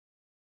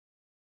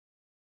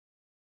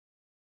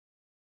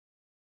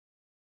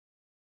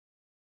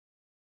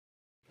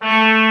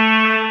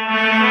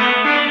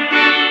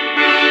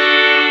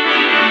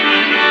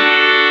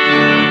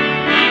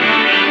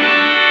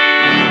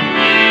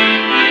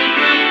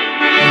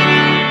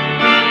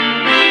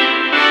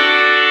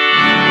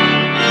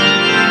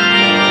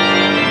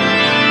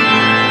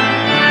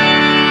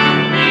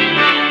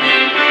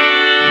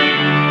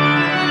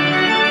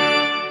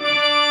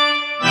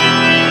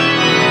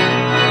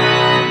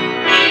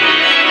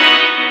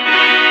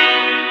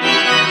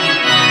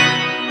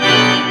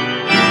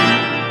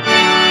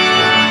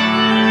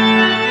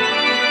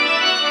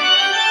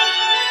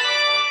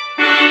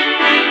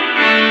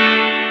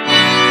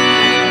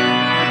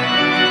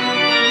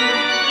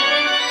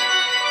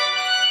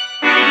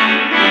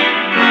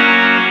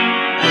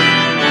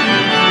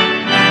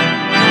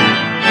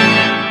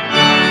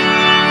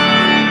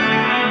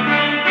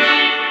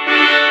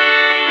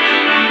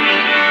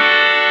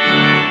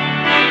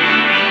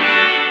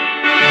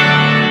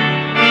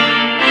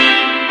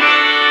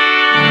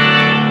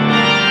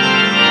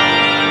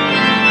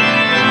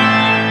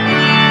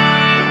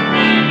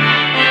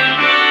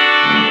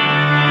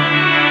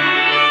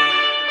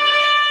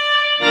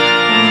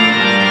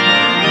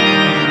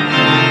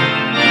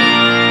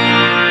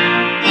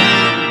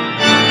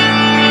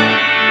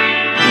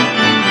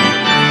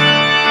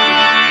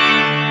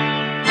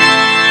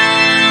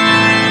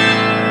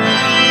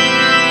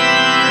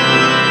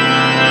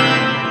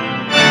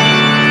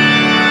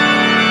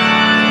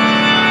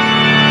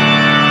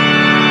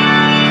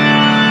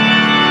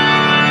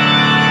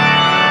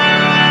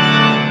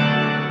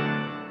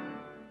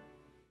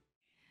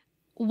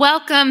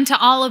Welcome to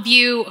all of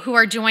you who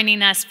are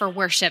joining us for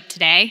worship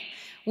today.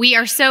 We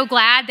are so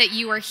glad that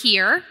you are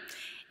here.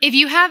 If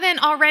you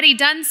haven't already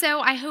done so,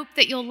 I hope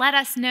that you'll let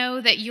us know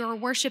that you're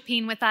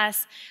worshiping with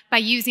us by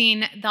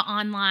using the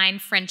online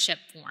friendship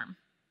form.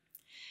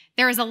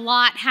 There is a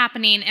lot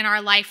happening in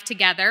our life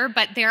together,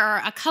 but there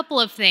are a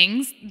couple of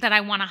things that I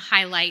want to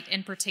highlight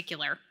in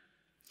particular.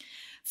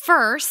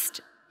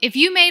 First, if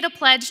you made a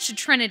pledge to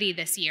Trinity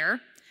this year,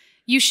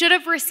 you should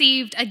have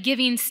received a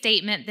giving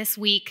statement this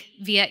week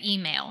via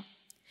email.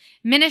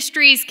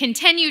 Ministries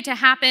continue to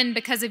happen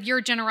because of your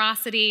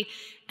generosity,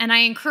 and I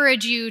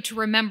encourage you to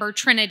remember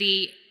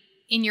Trinity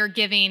in your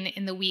giving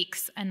in the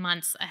weeks and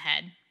months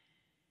ahead.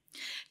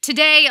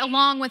 Today,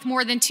 along with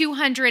more than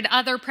 200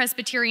 other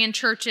Presbyterian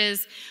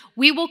churches,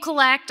 we will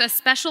collect a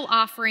special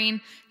offering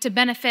to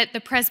benefit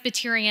the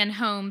Presbyterian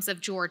Homes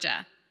of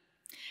Georgia.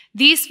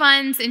 These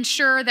funds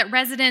ensure that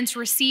residents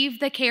receive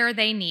the care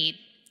they need,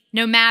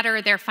 no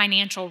matter their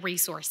financial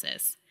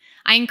resources.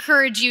 I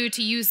encourage you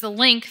to use the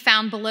link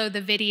found below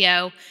the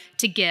video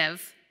to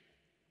give.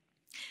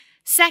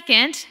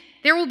 Second,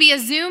 there will be a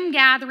Zoom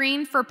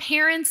gathering for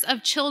parents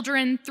of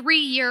children 3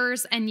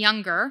 years and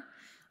younger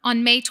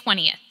on May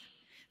 20th.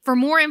 For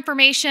more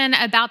information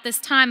about this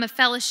time of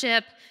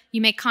fellowship,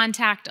 you may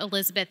contact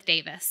Elizabeth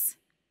Davis.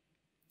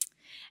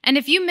 And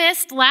if you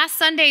missed last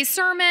Sunday's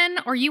sermon,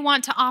 or you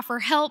want to offer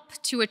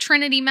help to a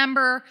Trinity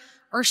member,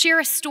 or share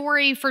a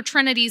story for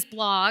Trinity's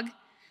blog,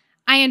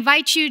 I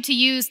invite you to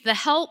use the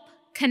Help,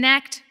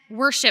 Connect,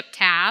 Worship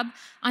tab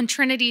on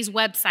Trinity's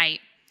website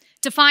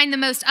to find the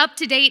most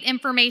up-to-date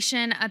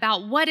information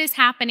about what is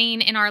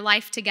happening in our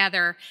life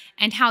together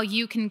and how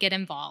you can get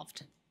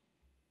involved.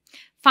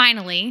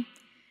 Finally,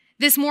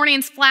 this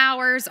morning's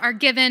flowers are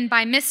given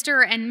by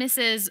Mr. and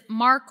Mrs.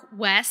 Mark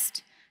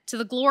West to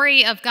the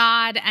glory of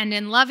God and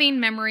in loving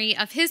memory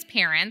of his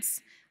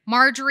parents,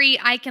 Marjorie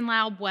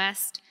Eichenlaub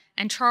West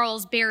and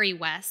Charles Barry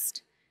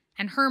West,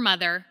 and her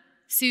mother,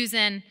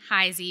 Susan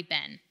Heisey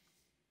Ben.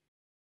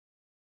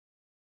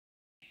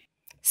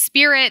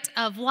 Spirit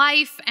of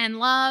life and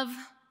love,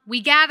 we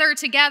gather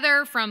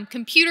together from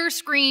computer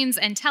screens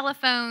and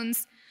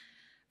telephones,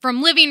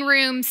 from living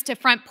rooms to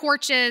front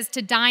porches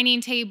to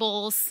dining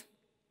tables,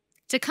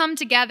 to come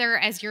together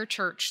as your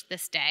church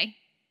this day.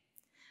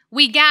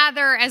 We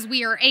gather as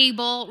we are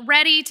able,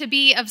 ready to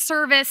be of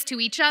service to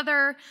each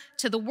other,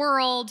 to the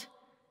world,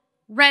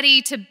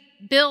 ready to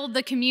build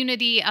the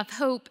community of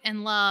hope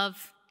and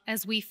love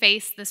as we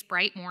face this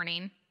bright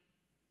morning.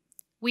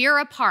 We are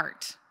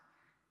apart,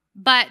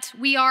 but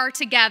we are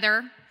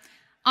together,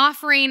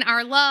 offering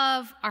our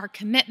love, our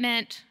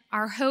commitment,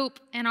 our hope,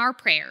 and our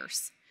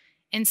prayers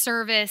in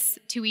service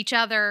to each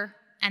other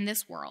and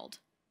this world.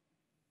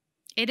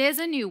 It is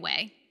a new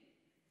way,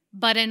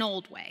 but an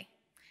old way,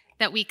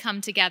 that we come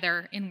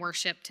together in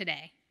worship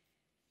today.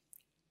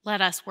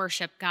 Let us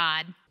worship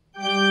God.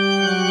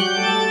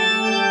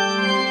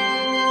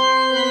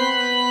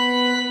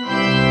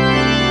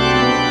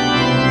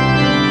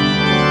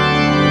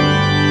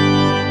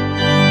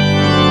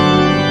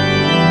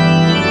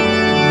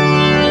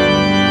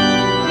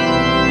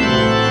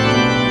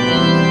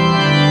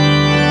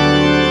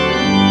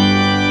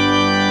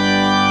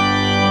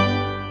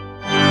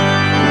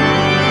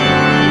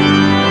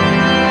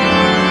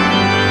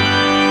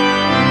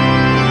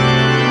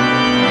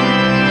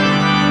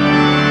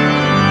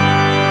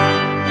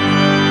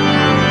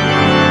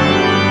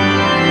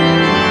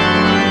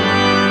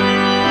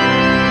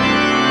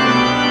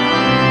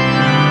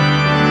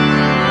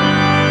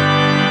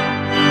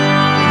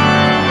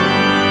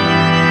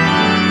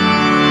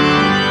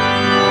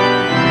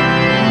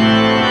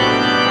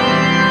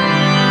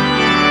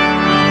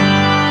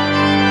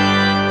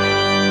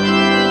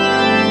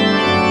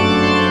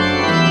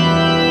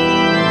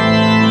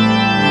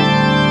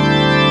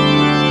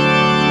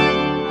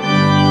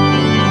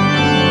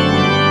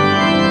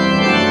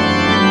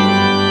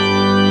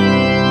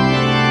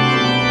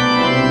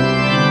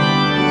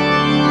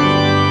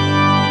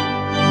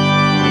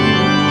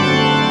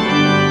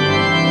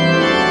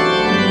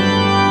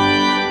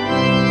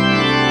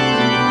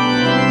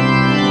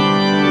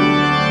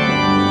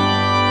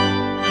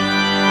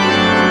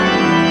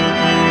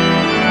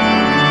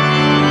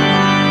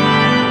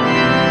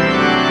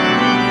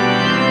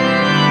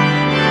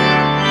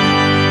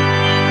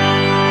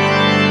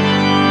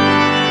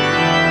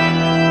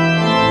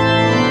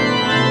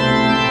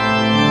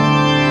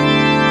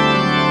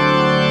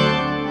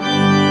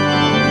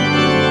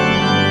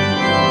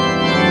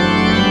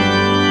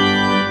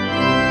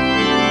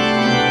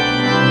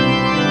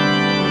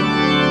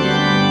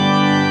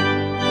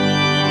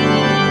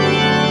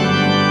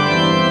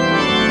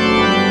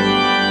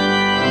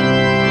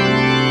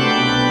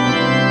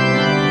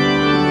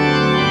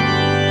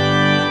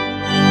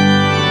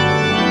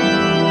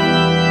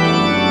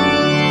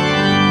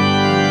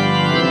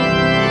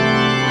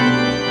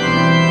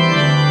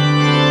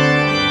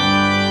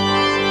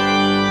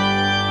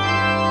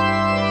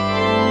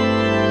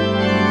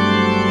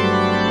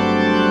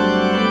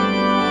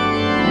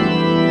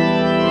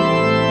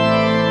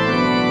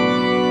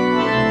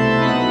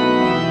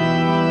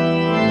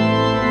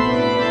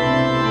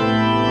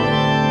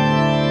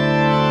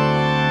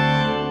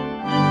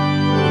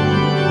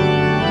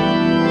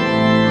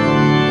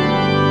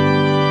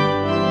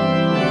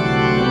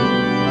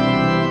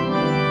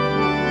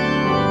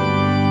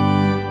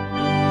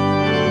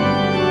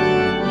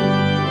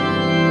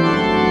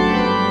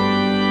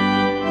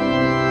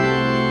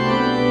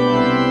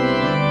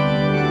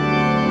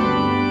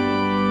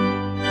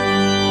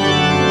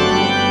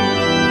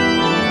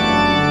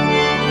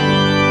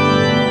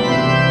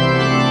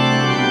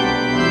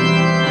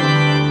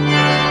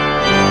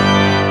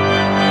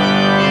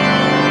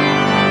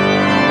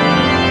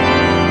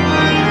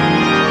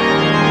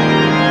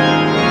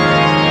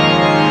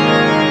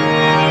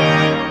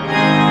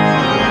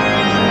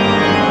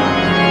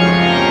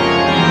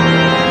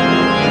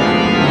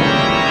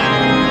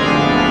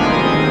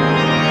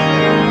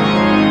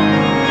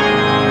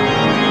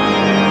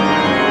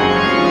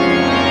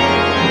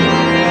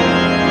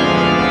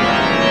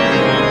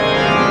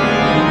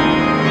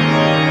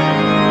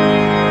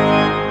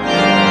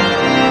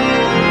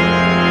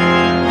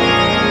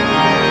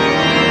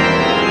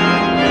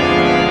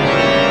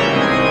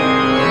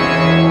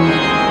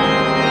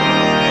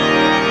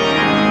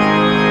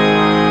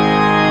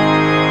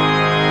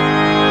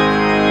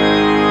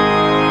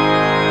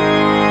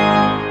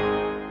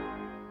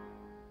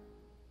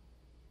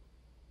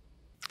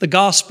 The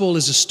gospel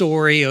is a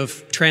story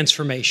of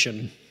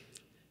transformation,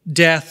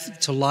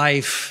 death to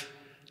life,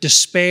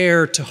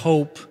 despair to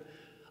hope,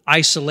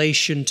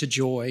 isolation to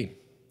joy.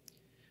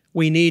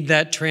 We need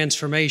that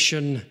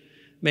transformation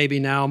maybe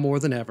now more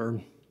than ever.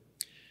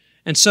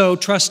 And so,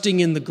 trusting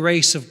in the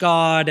grace of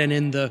God and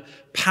in the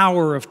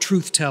power of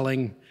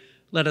truth-telling,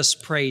 let us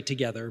pray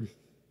together.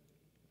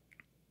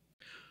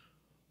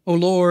 O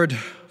Lord,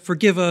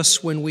 forgive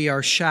us when we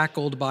are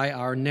shackled by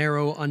our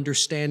narrow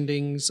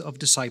understandings of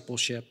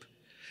discipleship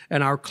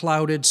and our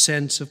clouded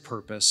sense of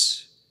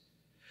purpose.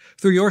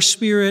 Through your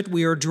Spirit,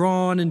 we are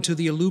drawn into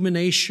the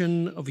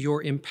illumination of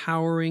your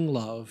empowering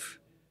love.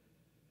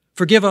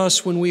 Forgive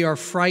us when we are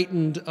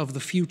frightened of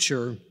the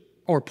future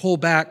or pull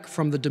back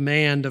from the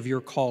demand of your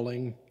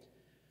calling.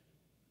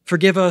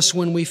 Forgive us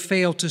when we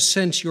fail to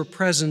sense your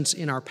presence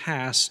in our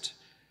past,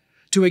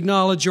 to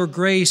acknowledge your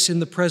grace in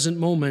the present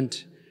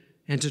moment,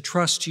 and to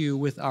trust you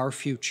with our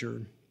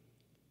future.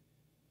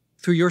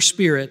 Through your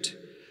Spirit,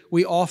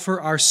 we offer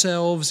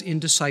ourselves in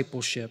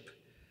discipleship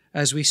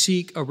as we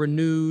seek a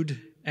renewed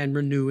and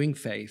renewing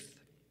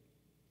faith.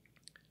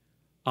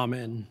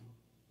 Amen.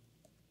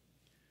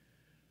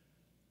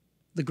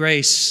 The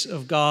grace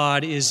of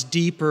God is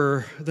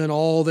deeper than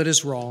all that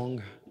is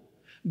wrong,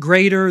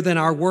 greater than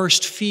our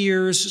worst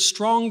fears,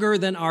 stronger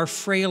than our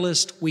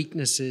frailest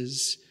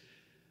weaknesses.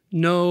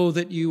 Know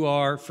that you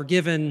are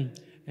forgiven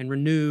and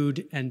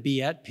renewed and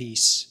be at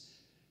peace.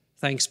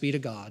 Thanks be to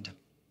God.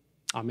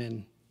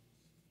 Amen.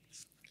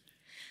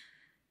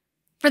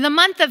 For the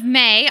month of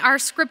May, our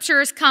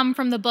scriptures come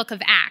from the book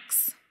of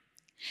Acts.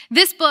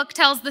 This book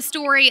tells the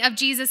story of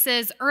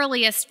Jesus'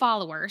 earliest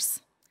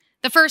followers,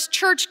 the first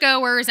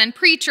churchgoers and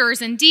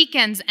preachers and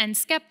deacons and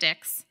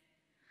skeptics.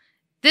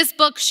 This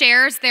book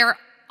shares their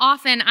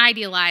often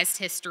idealized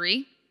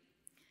history,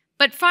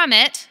 but from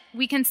it,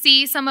 we can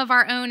see some of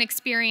our own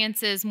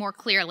experiences more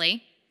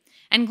clearly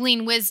and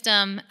glean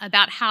wisdom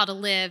about how to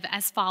live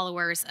as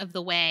followers of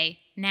the way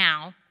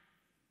now.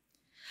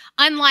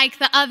 Unlike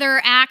the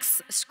other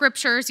Acts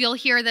scriptures you'll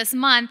hear this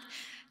month,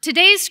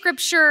 today's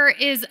scripture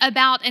is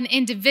about an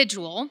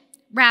individual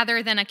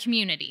rather than a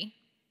community.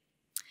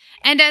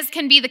 And as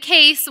can be the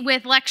case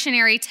with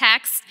lectionary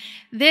texts,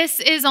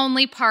 this is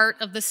only part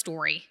of the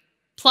story,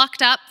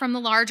 plucked up from the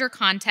larger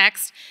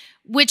context,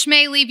 which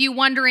may leave you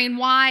wondering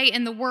why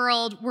in the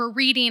world we're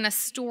reading a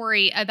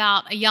story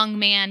about a young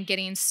man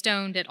getting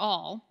stoned at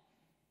all,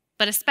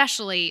 but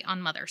especially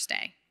on Mother's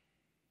Day.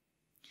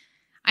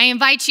 I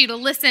invite you to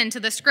listen to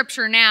the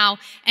scripture now,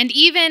 and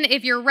even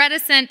if you're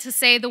reticent to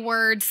say the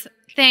words,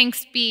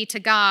 "Thanks be to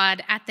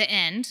God" at the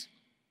end,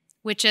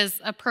 which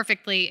is a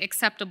perfectly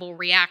acceptable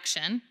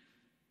reaction,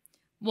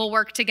 we'll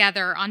work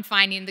together on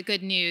finding the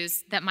good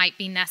news that might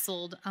be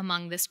nestled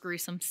among this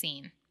gruesome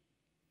scene.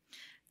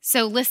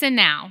 So listen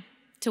now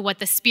to what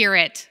the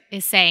Spirit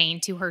is saying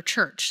to her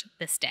church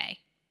this day.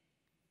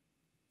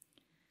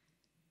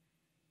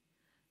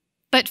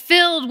 But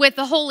filled with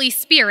the Holy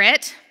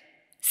Spirit,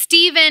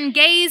 Stephen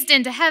gazed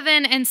into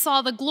heaven and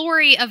saw the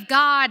glory of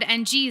God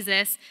and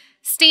Jesus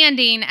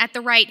standing at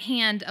the right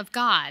hand of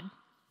God.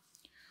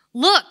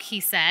 "Look," he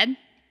said,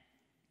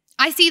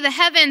 "I see the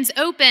heavens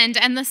opened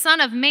and the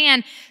Son of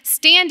Man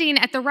standing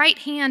at the right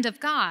hand of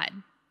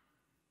God."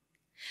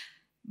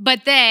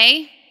 But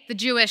they, the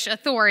Jewish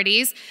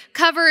authorities,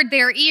 covered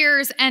their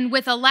ears and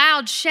with a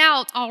loud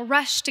shout all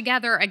rushed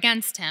together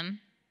against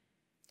him.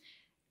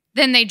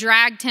 Then they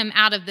dragged him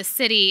out of the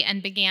city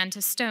and began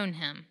to stone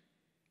him.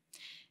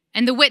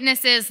 And the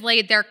witnesses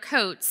laid their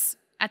coats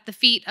at the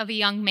feet of a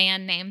young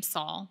man named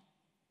Saul.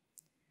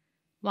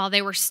 While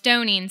they were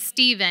stoning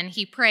Stephen,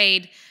 he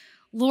prayed,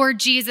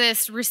 "Lord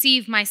Jesus,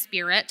 receive my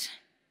spirit."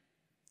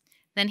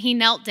 Then he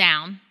knelt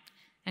down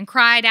and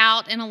cried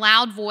out in a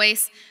loud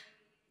voice,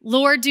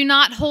 "Lord, do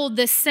not hold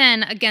this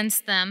sin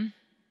against them."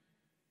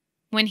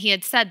 When he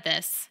had said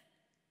this,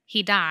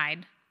 he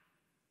died.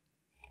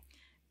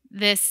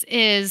 This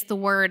is the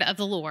word of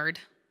the Lord.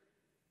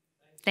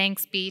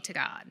 Thanks be to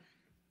God.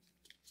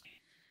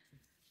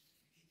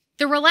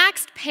 The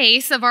relaxed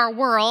pace of our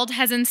world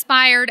has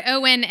inspired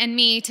Owen and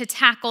me to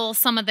tackle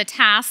some of the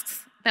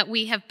tasks that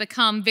we have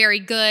become very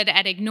good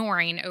at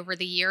ignoring over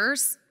the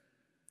years.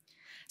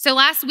 So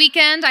last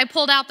weekend, I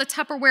pulled out the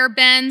Tupperware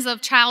bins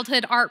of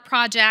childhood art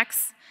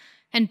projects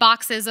and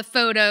boxes of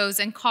photos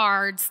and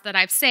cards that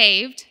I've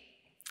saved,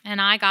 and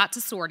I got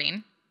to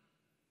sorting.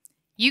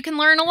 You can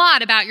learn a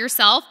lot about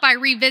yourself by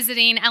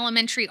revisiting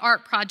elementary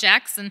art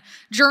projects and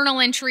journal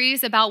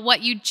entries about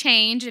what you'd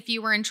change if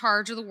you were in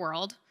charge of the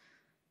world,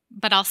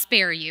 but I'll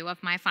spare you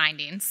of my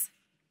findings.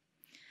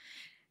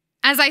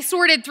 As I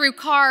sorted through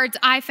cards,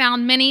 I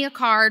found many a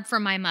card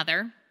from my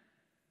mother.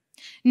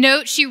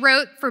 Notes she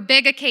wrote for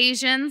big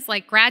occasions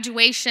like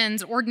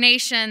graduations,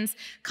 ordinations,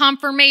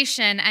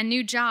 confirmation, and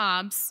new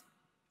jobs.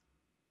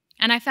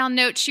 And I found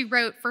notes she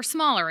wrote for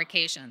smaller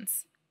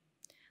occasions,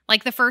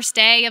 like the first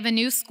day of a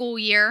new school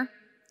year,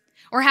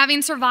 or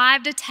having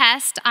survived a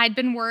test I'd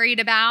been worried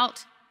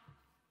about,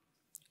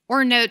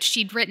 or notes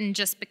she'd written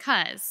just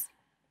because.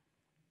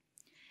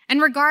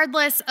 And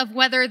regardless of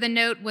whether the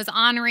note was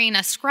honoring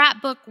a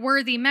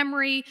scrapbook-worthy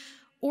memory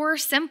or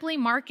simply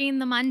marking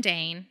the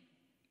mundane,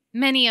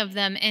 many of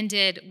them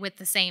ended with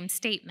the same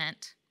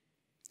statement: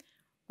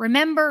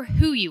 remember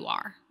who you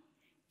are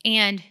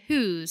and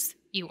whose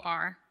you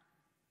are.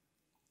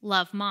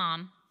 Love,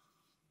 Mom.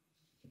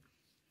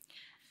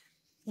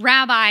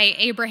 Rabbi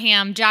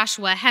Abraham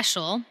Joshua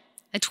Heschel,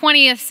 a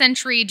 20th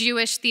century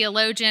Jewish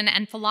theologian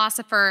and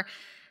philosopher,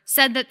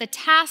 said that the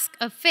task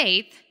of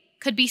faith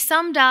could be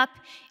summed up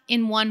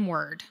in one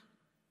word: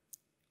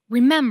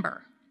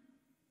 remember.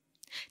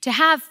 To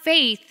have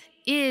faith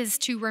is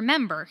to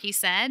remember, he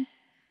said.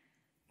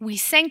 We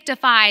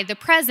sanctify the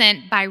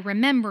present by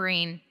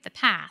remembering the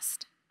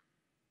past.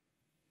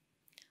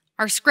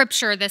 Our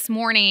scripture this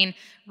morning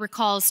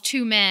recalls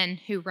two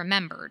men who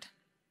remembered.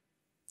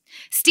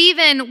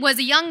 Stephen was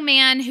a young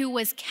man who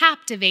was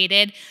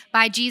captivated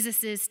by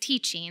Jesus'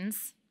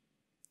 teachings.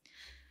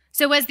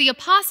 So as the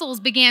apostles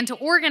began to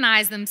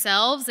organize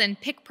themselves and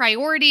pick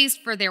priorities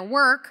for their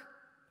work,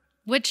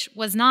 which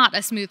was not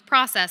a smooth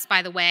process,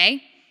 by the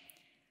way,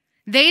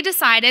 they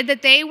decided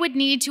that they would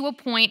need to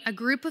appoint a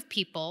group of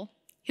people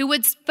who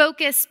would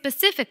focus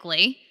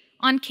specifically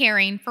on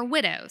caring for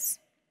widows.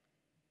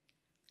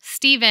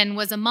 Stephen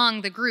was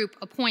among the group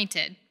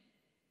appointed,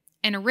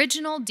 an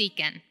original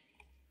deacon.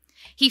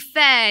 He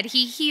fed,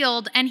 he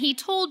healed, and he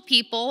told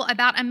people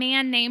about a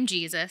man named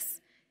Jesus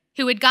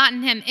who had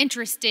gotten him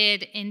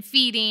interested in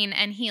feeding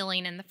and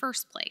healing in the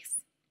first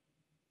place.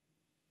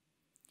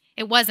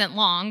 It wasn't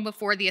long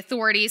before the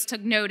authorities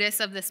took notice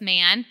of this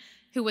man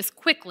who was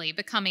quickly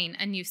becoming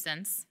a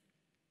nuisance.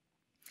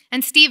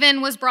 And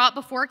Stephen was brought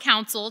before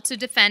council to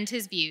defend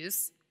his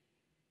views.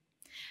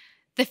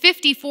 The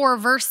 54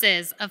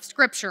 verses of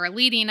scripture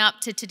leading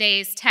up to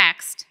today's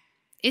text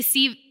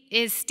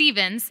is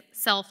Stephen's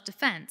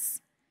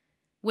self-defense,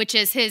 which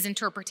is his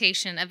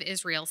interpretation of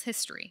Israel's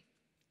history.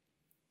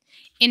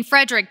 In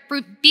Frederick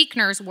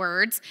Buechner's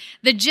words,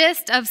 the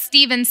gist of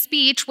Stephen's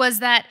speech was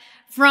that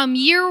from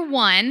year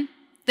one,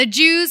 the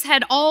Jews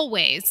had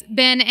always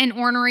been an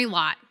ornery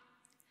lot.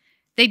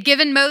 They'd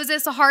given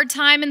Moses a hard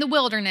time in the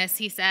wilderness,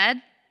 he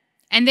said,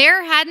 and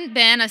there hadn't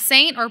been a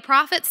saint or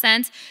prophet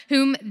since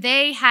whom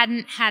they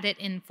hadn't had it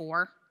in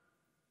for.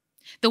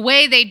 The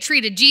way they'd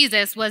treated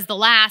Jesus was the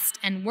last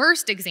and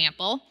worst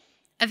example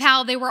of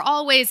how they were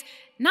always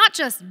not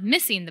just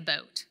missing the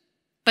boat,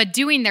 but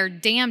doing their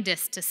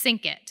damnedest to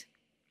sink it.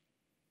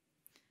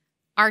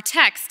 Our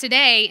text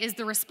today is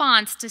the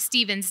response to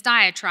Stephen's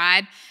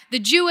diatribe. The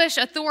Jewish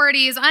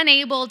authorities,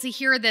 unable to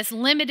hear this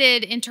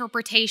limited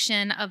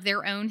interpretation of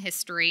their own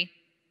history,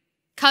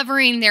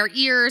 covering their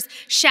ears,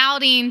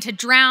 shouting to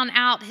drown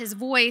out his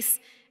voice,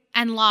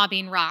 and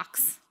lobbing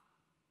rocks,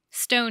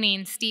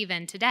 stoning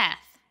Stephen to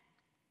death.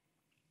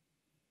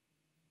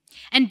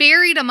 And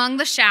buried among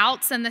the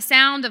shouts and the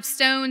sound of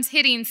stones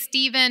hitting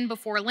Stephen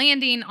before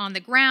landing on the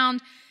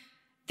ground,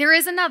 there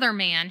is another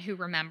man who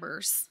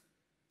remembers,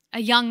 a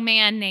young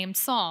man named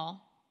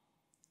Saul.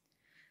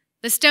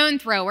 The stone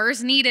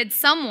throwers needed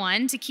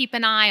someone to keep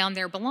an eye on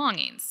their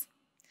belongings.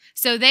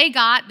 So they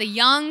got the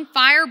young,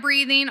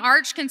 fire-breathing,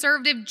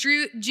 arch-conservative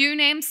Jew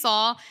named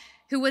Saul,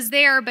 who was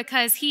there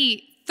because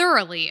he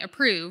thoroughly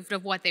approved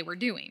of what they were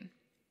doing.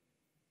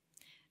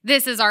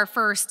 This is our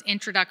first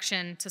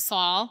introduction to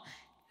Saul,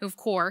 who, of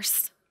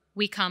course,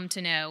 we come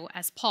to know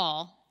as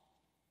Paul.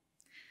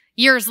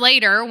 Years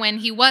later, when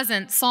he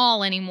wasn't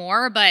Saul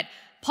anymore, but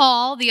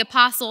Paul, the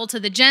apostle to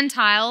the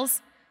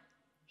Gentiles,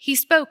 he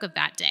spoke of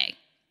that day,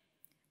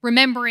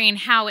 remembering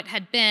how it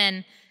had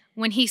been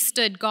when he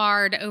stood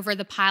guard over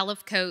the pile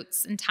of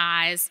coats and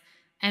ties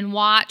and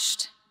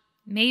watched,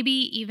 maybe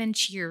even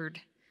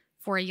cheered,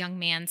 for a young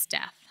man's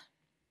death.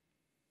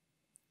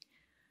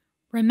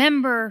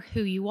 Remember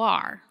who you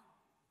are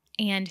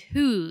and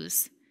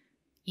whose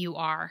you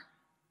are.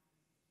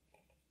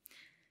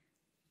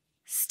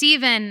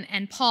 Stephen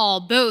and Paul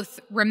both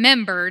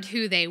remembered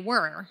who they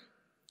were.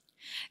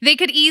 They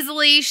could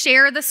easily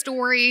share the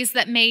stories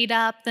that made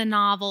up the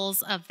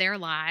novels of their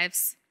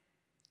lives.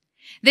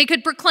 They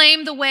could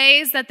proclaim the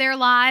ways that their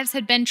lives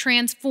had been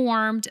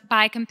transformed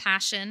by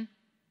compassion.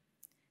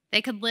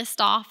 They could list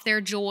off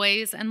their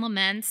joys and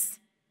laments.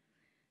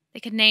 They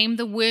could name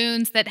the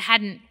wounds that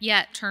hadn't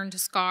yet turned to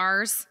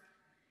scars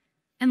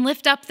and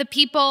lift up the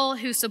people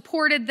who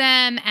supported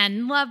them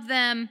and loved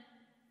them,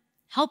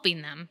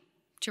 helping them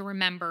to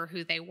remember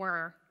who they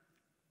were.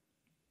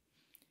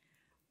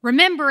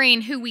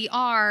 Remembering who we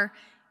are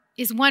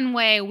is one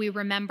way we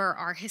remember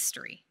our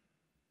history.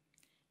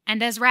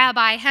 And as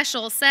Rabbi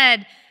Heschel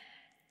said,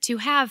 to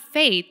have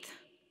faith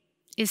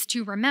is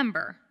to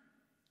remember.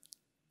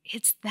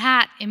 It's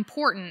that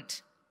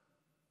important.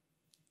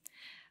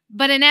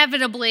 But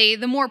inevitably,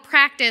 the more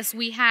practice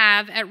we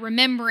have at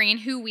remembering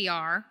who we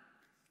are,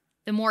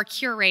 the more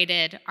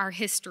curated our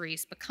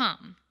histories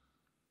become.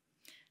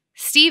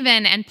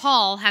 Stephen and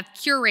Paul have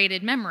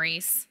curated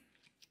memories.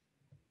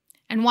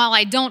 And while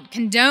I don't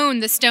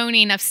condone the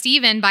stoning of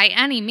Stephen by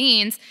any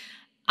means,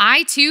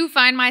 I too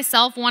find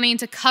myself wanting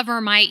to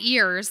cover my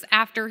ears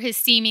after his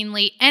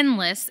seemingly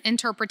endless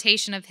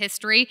interpretation of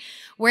history,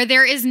 where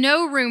there is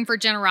no room for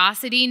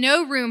generosity,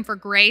 no room for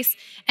grace,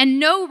 and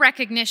no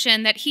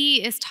recognition that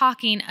he is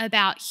talking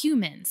about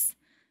humans,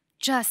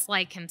 just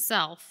like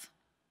himself.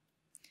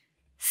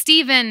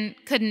 Stephen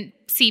couldn't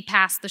see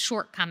past the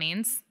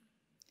shortcomings,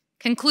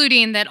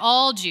 concluding that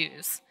all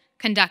Jews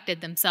conducted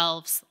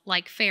themselves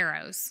like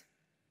pharaohs.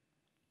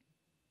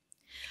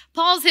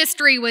 Paul's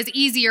history was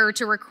easier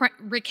to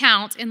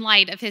recount in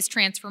light of his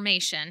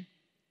transformation.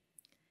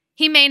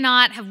 He may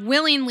not have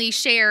willingly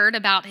shared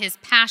about his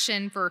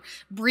passion for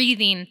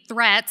breathing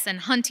threats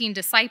and hunting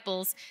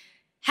disciples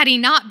had he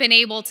not been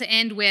able to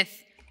end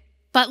with,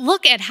 "But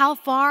look at how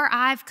far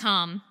I've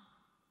come."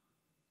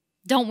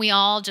 Don't we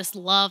all just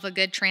love a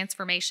good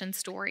transformation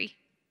story?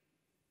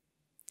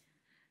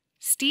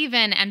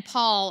 Stephen and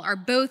Paul are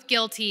both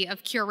guilty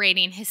of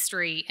curating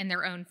history in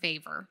their own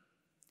favor,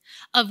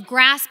 of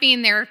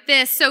grasping their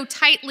fists so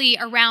tightly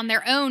around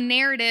their own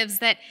narratives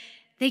that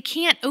they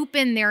can't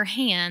open their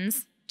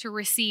hands to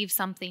receive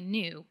something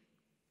new.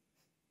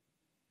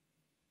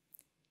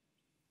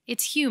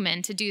 It's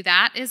human to do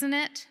that, isn't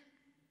it?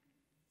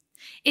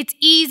 It's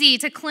easy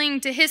to cling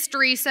to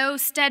history so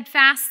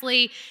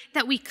steadfastly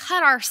that we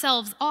cut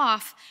ourselves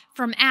off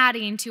from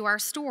adding to our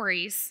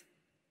stories,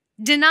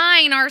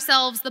 denying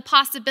ourselves the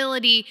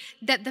possibility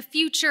that the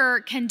future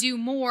can do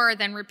more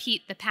than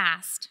repeat the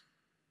past.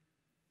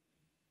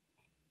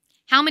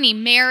 How many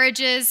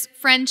marriages,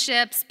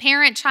 friendships,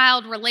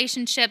 parent-child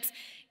relationships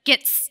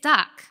get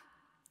stuck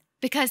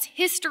because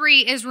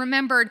history is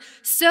remembered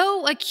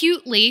so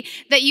acutely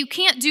that you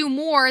can't do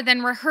more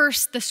than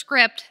rehearse the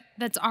script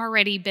that's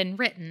already been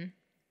written.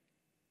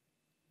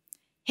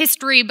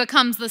 History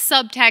becomes the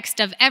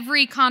subtext of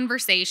every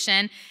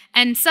conversation,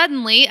 and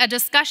suddenly a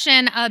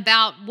discussion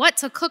about what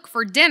to cook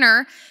for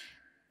dinner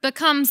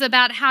becomes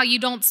about how you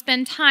don't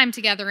spend time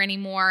together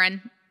anymore,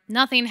 and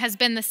nothing has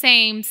been the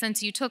same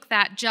since you took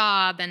that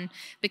job and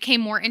became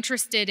more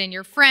interested in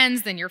your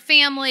friends than your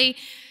family.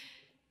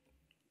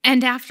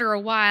 And after a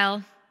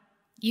while,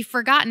 you've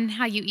forgotten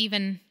how you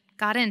even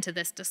got into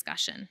this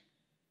discussion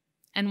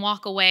and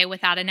walk away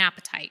without an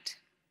appetite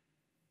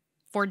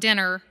for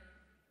dinner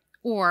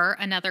or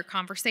another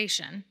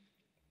conversation.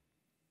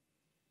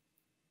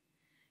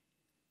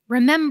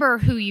 Remember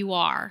who you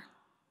are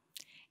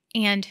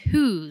and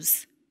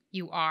whose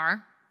you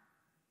are.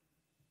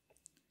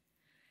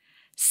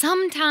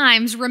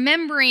 Sometimes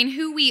remembering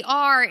who we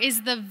are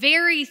is the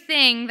very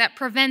thing that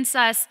prevents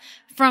us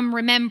from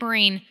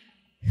remembering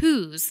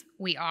whose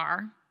we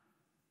are.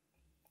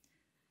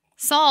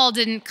 Saul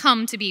didn't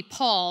come to be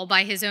Paul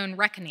by his own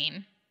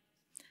reckoning.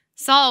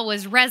 Saul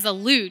was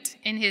resolute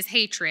in his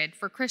hatred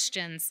for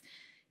Christians.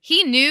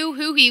 He knew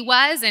who he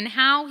was and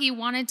how he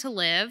wanted to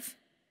live.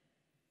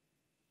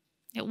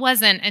 It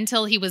wasn't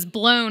until he was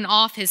blown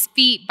off his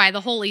feet by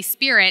the Holy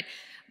Spirit,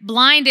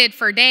 blinded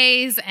for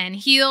days and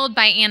healed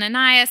by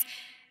Ananias,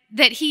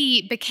 that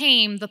he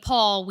became the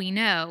Paul we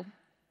know.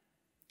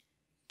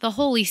 The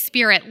Holy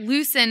Spirit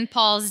loosened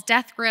Paul's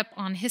death grip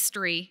on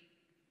history,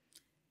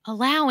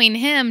 allowing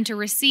him to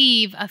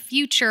receive a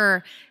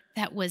future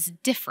that was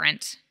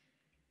different.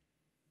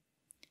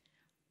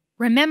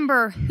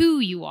 Remember who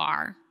you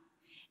are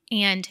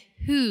and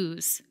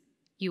whose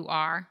you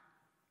are.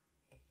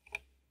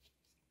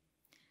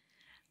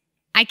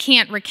 I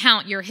can't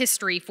recount your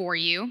history for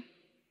you,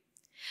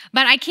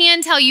 but I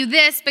can tell you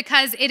this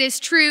because it is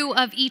true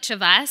of each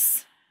of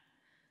us.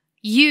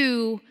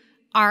 You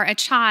are a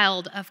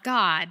child of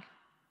God.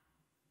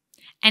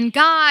 And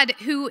God,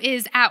 who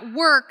is at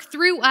work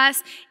through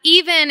us,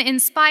 even in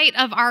spite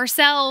of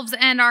ourselves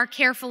and our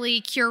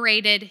carefully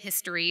curated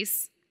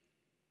histories.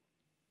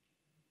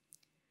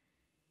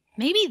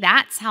 Maybe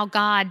that's how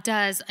God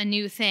does a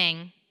new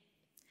thing.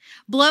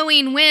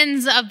 Blowing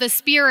winds of the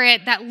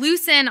Spirit that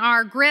loosen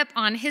our grip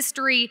on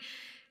history,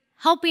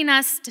 helping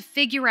us to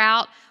figure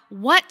out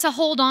what to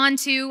hold on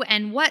to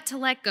and what to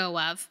let go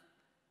of,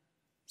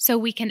 so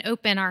we can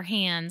open our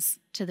hands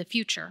to the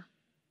future.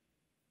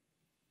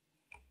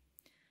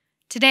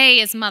 Today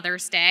is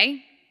Mother's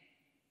Day,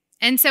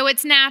 and so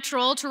it's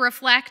natural to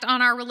reflect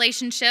on our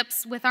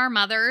relationships with our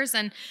mothers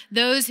and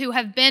those who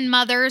have been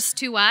mothers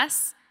to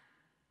us,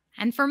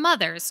 and for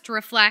mothers to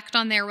reflect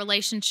on their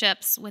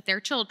relationships with their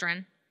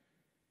children.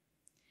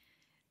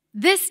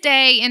 This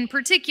day in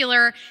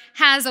particular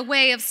has a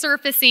way of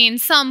surfacing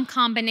some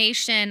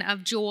combination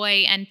of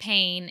joy and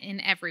pain in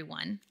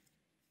everyone.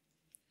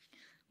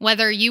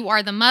 Whether you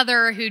are the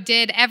mother who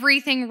did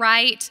everything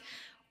right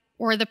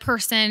or the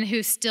person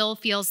who still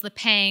feels the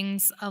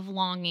pangs of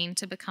longing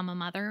to become a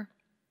mother.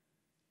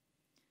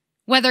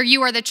 Whether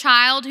you are the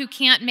child who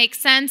can't make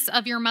sense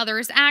of your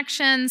mother's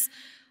actions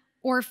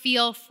or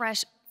feel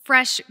fresh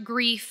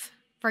grief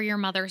for your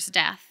mother's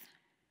death.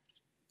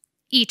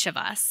 Each of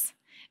us,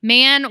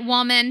 man,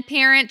 woman,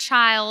 parent,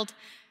 child,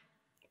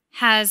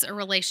 has a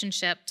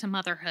relationship to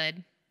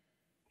motherhood.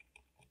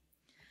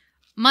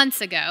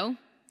 Months ago,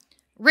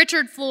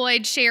 Richard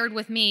Floyd shared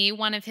with me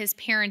one of his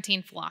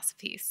parenting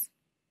philosophies.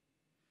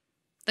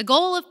 The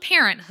goal of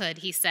parenthood,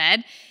 he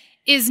said,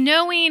 is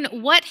knowing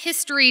what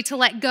history to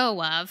let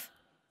go of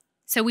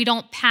so we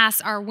don't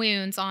pass our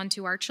wounds on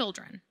to our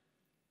children.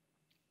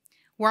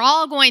 We're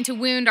all going to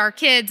wound our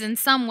kids in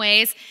some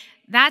ways.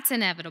 That's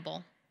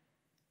inevitable.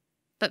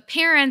 But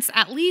parents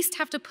at least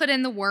have to put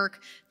in the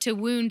work to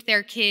wound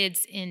their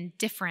kids in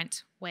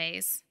different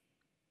ways.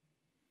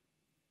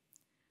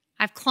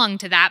 I've clung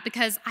to that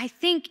because I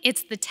think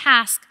it's the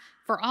task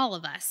for all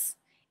of us,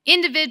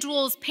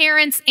 individuals,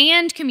 parents,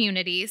 and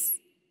communities.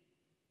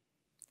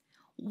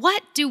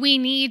 What do we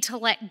need to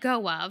let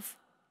go of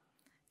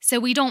so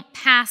we don't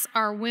pass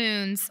our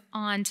wounds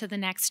on to the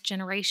next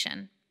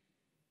generation?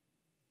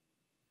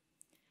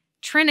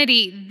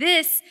 Trinity,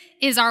 this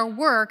is our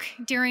work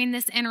during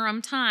this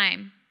interim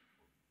time.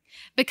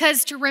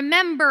 Because to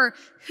remember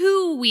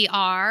who we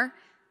are,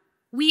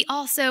 we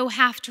also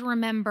have to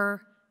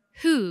remember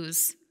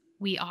whose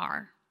we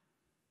are.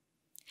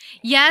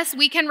 Yes,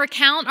 we can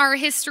recount our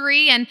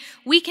history and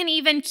we can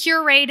even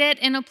curate it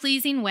in a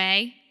pleasing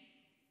way,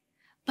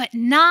 but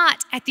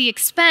not at the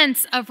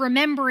expense of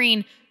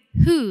remembering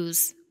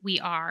whose we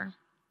are.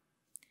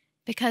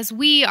 Because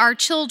we are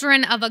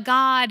children of a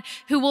God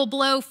who will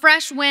blow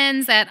fresh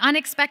winds at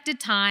unexpected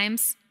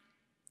times,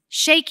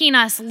 shaking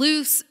us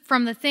loose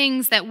from the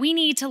things that we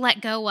need to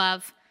let go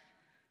of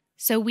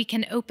so we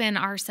can open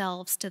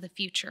ourselves to the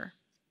future.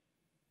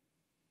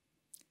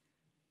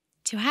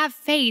 To have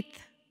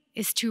faith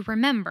is to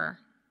remember.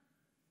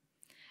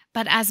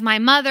 But as my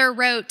mother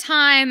wrote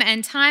time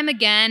and time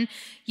again,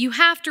 you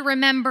have to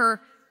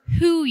remember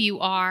who you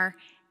are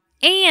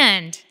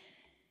and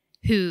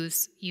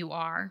whose you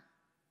are.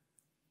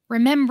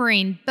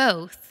 Remembering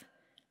both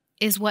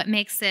is what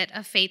makes it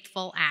a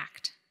faithful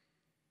act.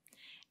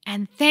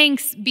 And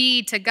thanks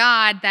be to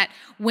God that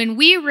when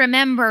we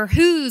remember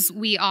whose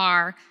we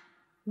are,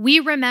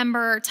 we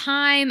remember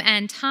time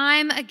and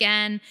time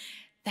again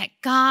that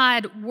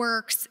God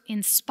works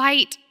in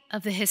spite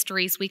of the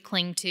histories we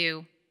cling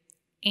to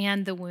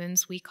and the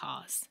wounds we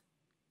cause.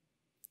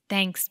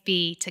 Thanks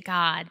be to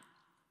God.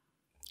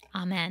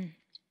 Amen.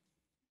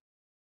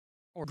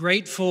 We're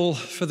grateful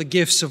for the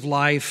gifts of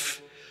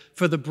life,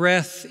 for the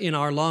breath in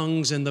our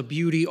lungs and the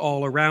beauty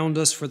all around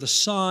us, for the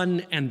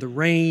sun and the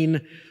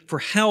rain, for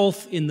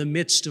health in the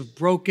midst of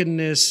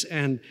brokenness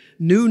and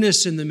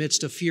newness in the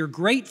midst of fear.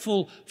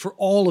 Grateful for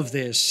all of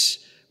this,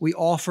 we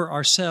offer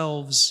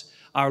ourselves,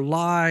 our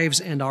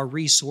lives, and our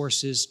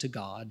resources to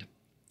God.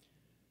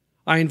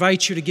 I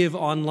invite you to give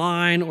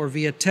online or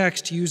via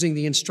text using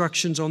the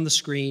instructions on the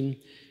screen.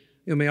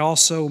 You may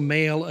also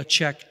mail a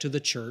check to the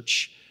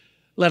church.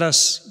 Let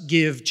us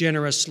give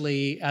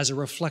generously as a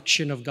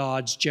reflection of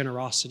God's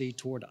generosity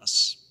toward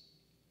us.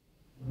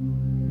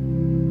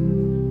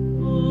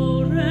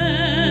 Oh,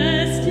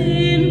 rest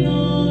in the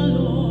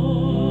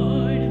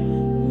Lord,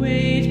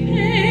 wait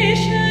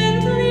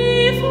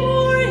patiently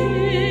for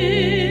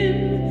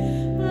Him,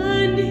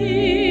 and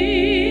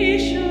He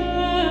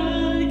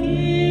shall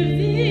give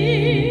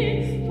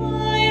thee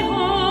thy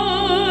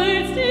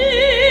heart's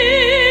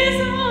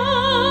desires.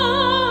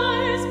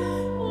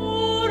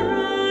 Oh,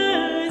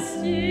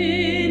 rest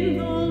in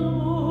the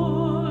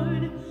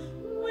Lord,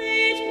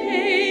 wait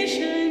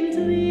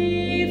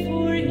patiently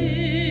for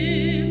Him.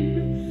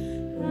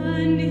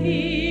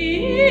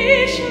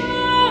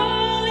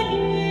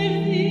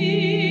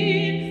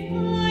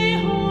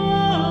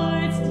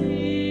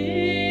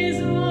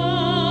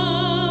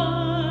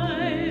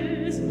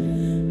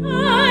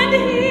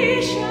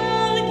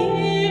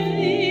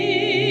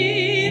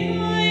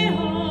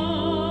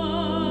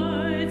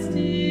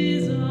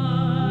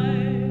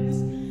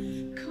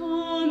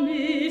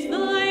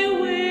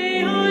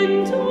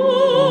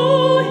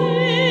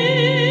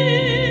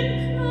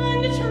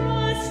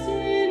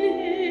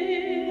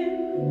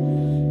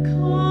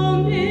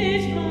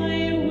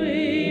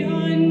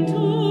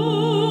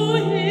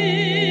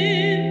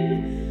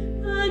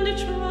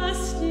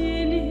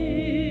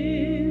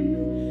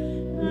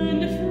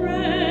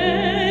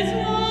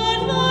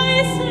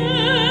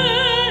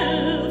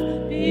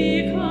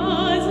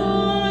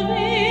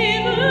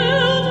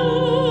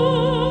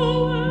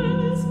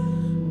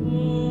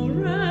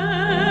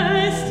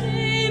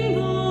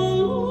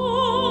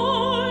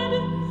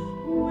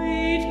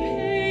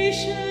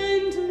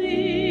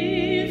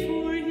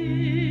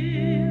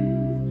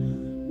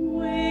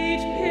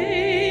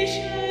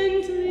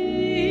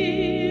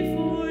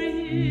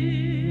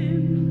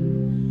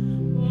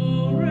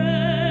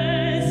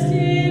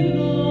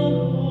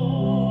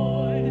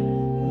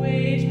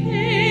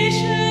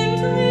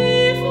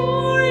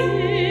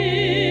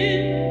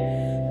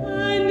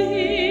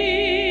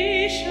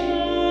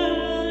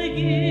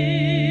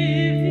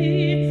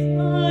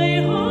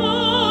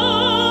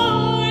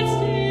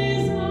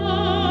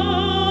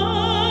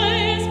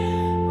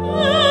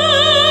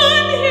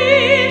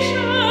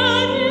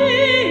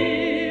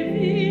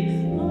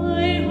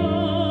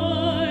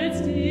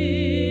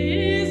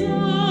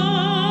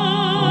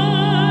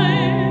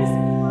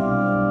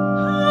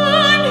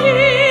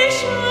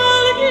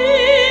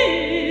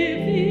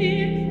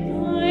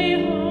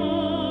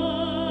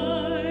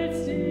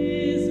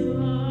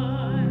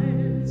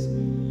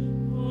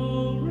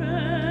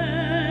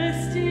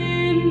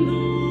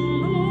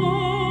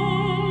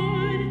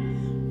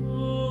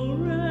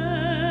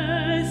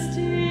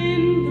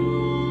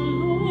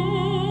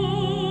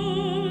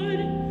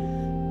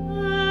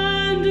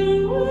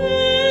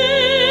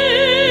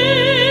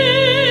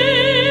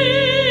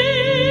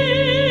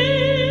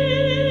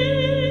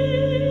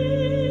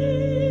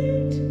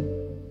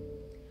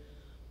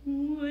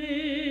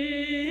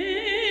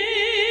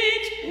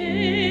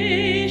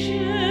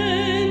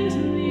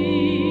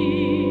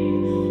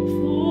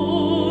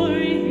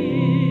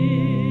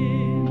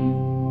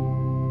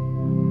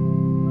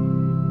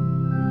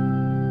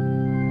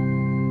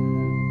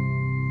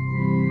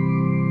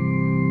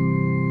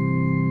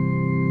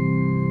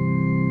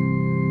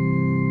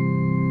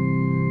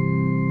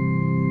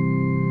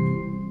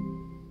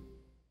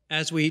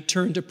 As we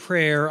turn to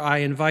prayer, I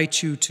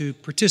invite you to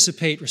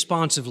participate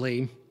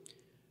responsively.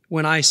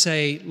 When I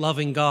say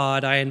loving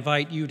God, I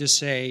invite you to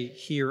say,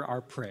 hear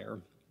our prayer.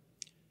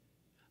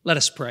 Let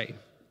us pray.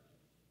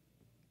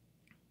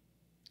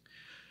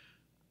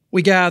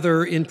 We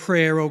gather in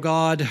prayer, O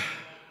God,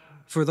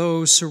 for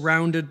those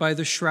surrounded by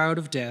the shroud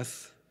of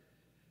death,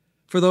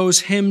 for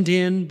those hemmed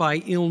in by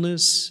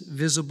illness,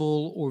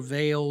 visible or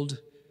veiled,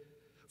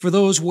 for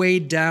those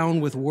weighed down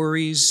with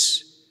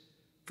worries,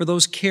 for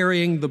those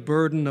carrying the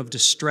burden of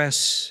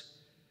distress,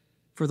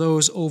 for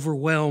those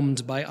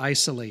overwhelmed by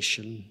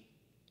isolation.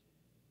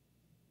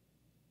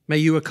 May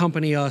you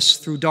accompany us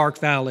through dark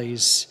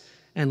valleys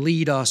and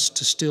lead us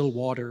to still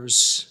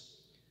waters.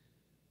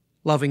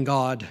 Loving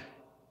God,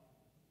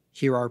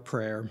 hear our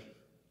prayer.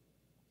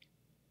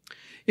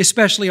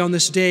 Especially on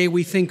this day,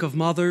 we think of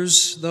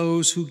mothers,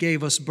 those who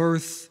gave us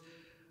birth,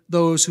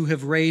 those who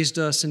have raised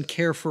us and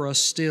care for us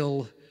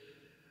still,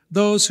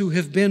 those who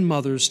have been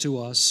mothers to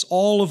us,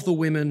 all of the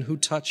women who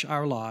touch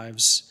our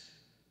lives.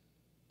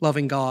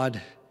 Loving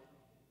God,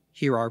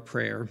 hear our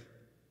prayer.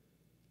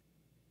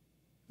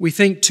 We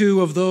think,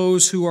 too, of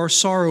those who are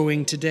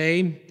sorrowing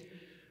today,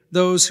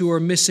 those who are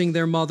missing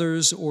their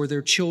mothers or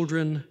their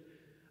children,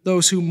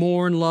 those who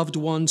mourn loved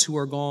ones who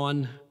are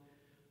gone,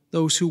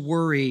 those who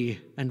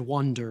worry and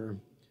wonder,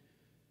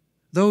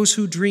 those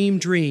who dream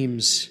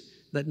dreams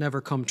that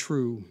never come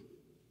true.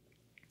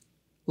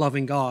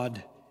 Loving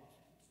God,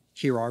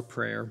 hear our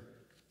prayer.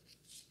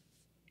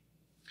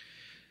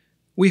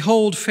 We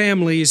hold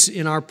families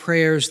in our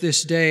prayers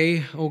this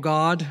day, O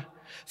God,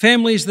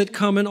 families that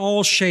come in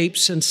all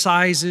shapes and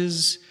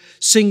sizes,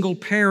 single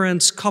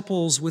parents,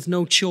 couples with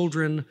no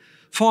children,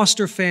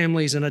 foster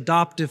families and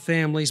adoptive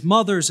families,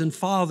 mothers and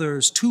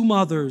fathers,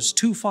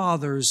 two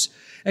fathers,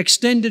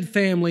 extended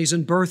families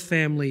and birth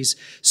families,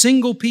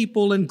 single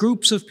people and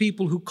groups of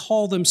people who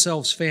call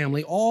themselves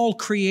family, all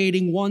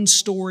creating one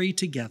story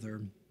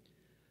together.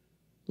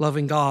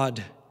 Loving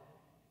God,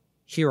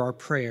 hear our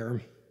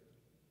prayer.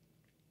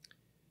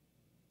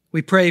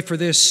 We pray for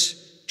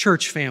this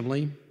church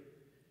family,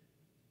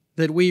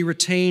 that we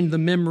retain the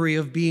memory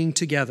of being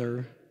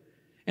together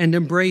and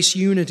embrace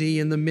unity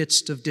in the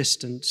midst of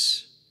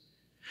distance,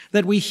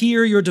 that we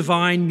hear your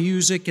divine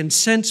music and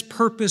sense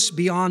purpose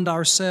beyond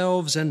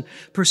ourselves and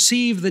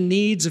perceive the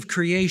needs of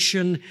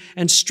creation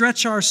and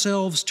stretch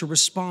ourselves to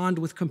respond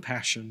with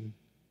compassion.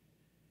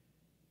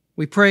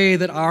 We pray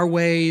that our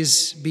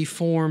ways be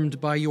formed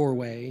by your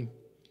way,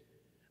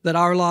 that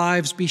our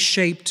lives be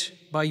shaped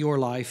by your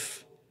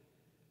life,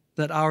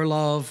 that our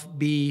love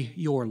be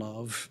your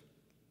love.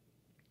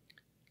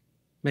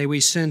 May we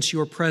sense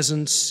your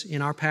presence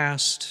in our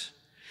past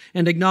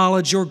and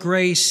acknowledge your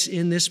grace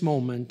in this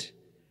moment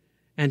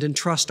and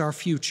entrust our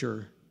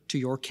future to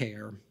your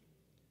care.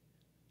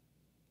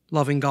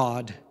 Loving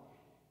God,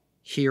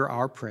 hear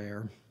our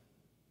prayer.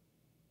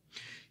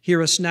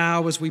 Hear us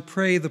now as we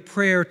pray the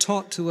prayer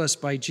taught to us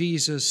by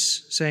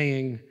Jesus,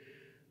 saying,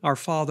 Our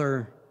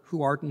Father,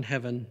 who art in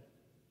heaven,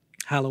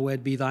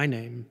 hallowed be thy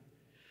name.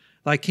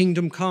 Thy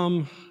kingdom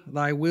come,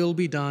 thy will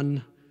be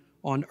done,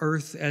 on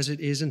earth as it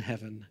is in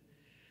heaven.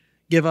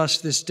 Give us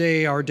this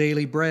day our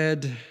daily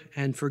bread,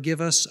 and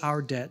forgive us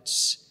our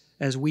debts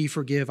as we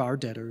forgive our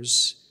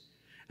debtors.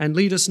 And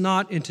lead us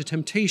not into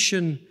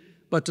temptation,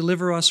 but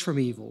deliver us from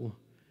evil.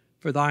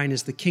 For thine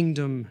is the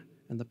kingdom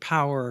and the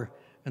power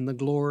and the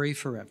glory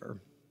forever.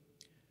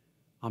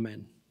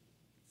 Amen.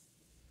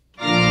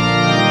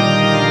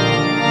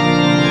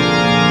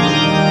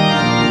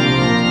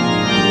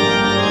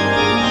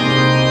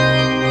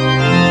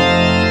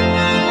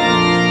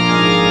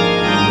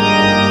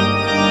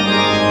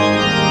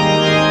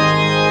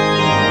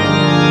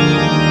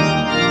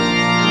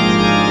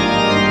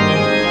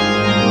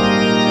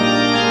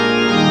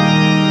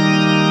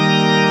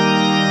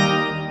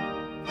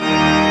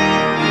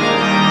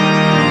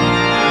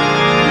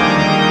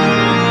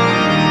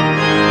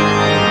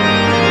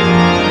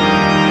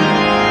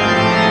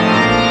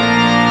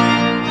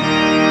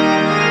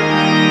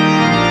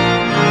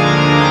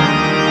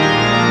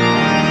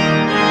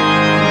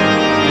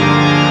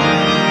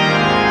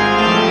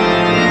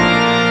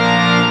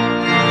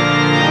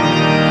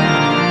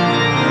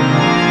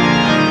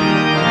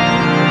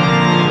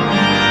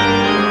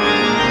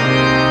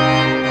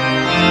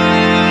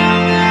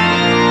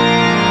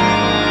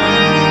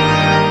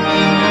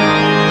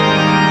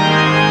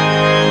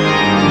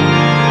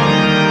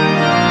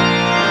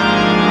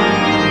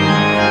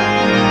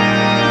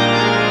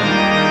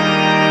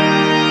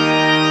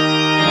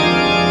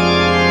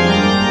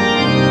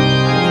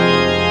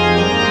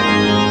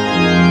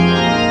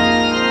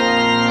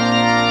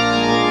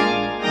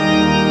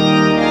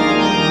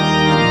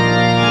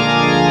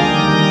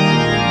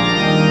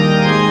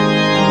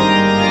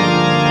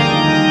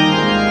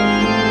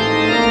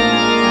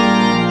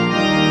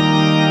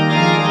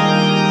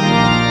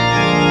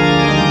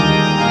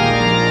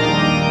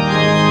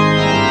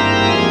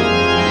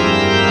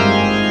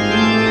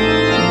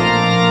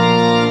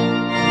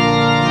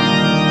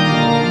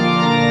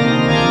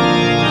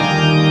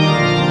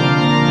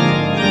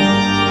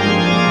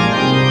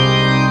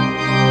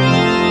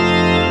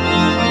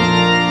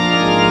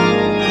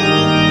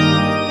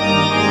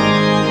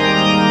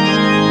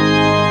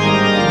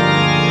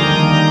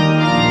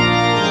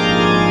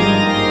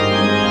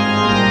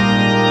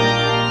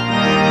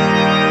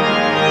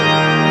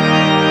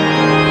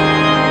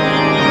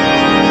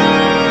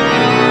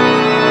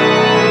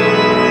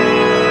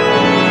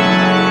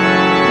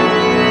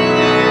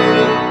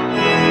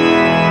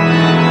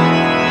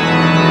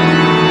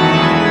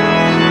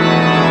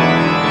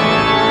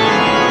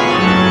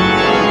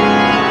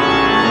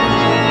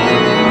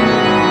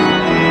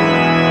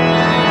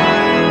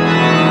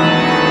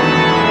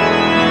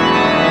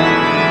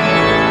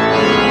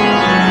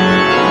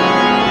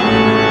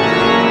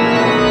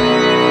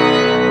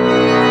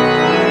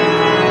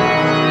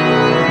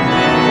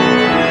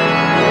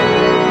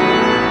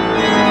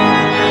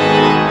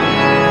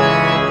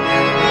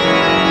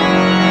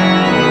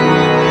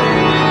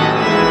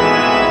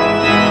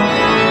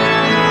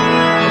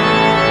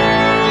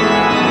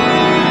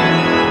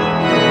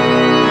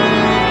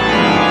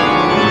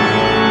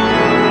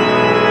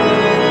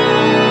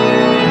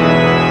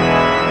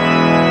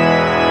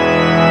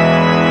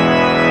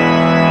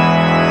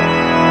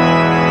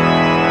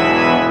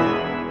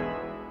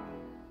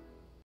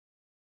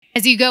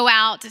 As you go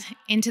out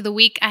into the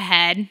week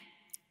ahead,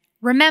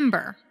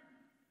 remember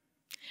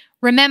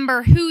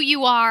who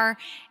you are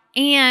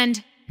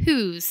and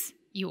whose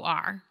you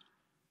are.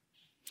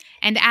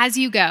 And as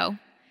you go,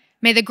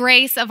 may the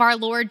grace of our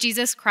Lord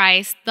Jesus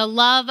Christ, the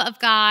love of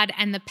God,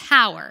 and the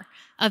power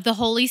of the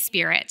Holy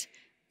Spirit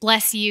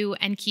bless you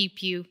and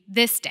keep you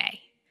this day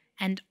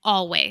and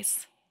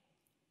always,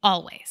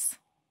 always.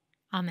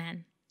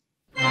 Amen.